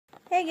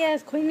Hey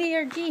guys, Queen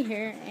DRG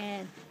here,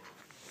 and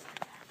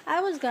I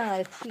was gonna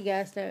let you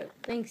guys know,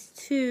 thanks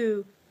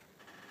to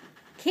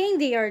King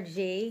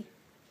DRG,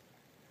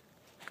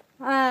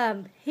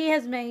 he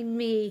has made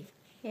me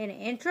an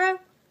intro,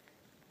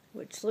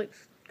 which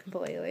looks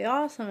completely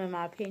awesome in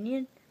my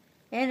opinion,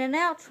 and an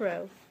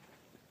outro.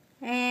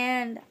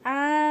 And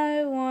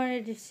I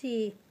wanted to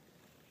see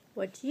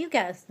what you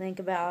guys think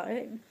about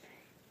it,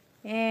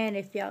 and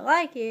if y'all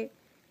like it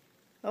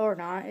or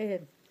not,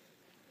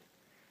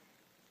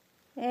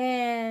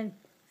 and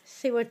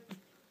see what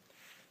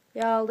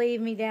y'all leave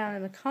me down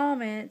in the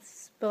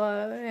comments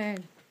below.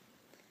 And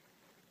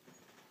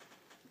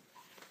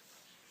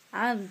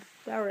I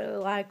really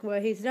like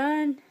what he's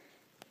done,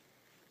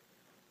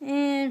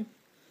 and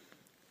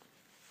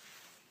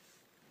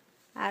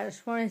I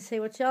just want to see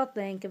what y'all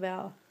think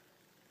about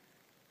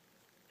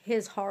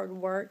his hard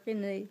work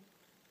in the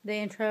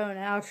intro and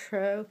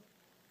outro.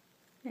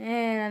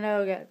 And I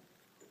know I got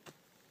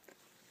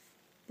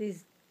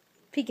these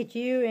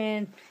Pikachu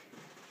and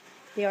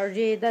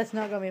DRG. That's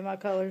not going to be my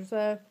colors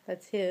though.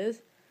 That's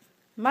his.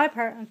 My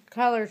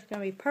color is going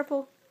to be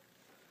purple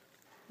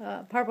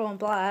and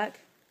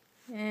black.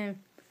 And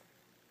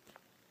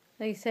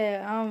like I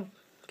said, I'm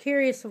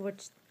curious of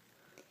what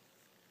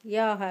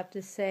y'all have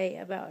to say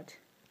about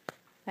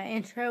my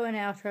intro and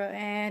outro,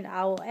 and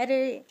I will edit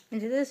it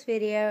into this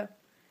video,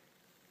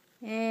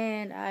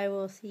 and I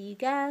will see you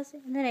guys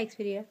in the next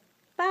video.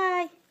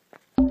 Bye!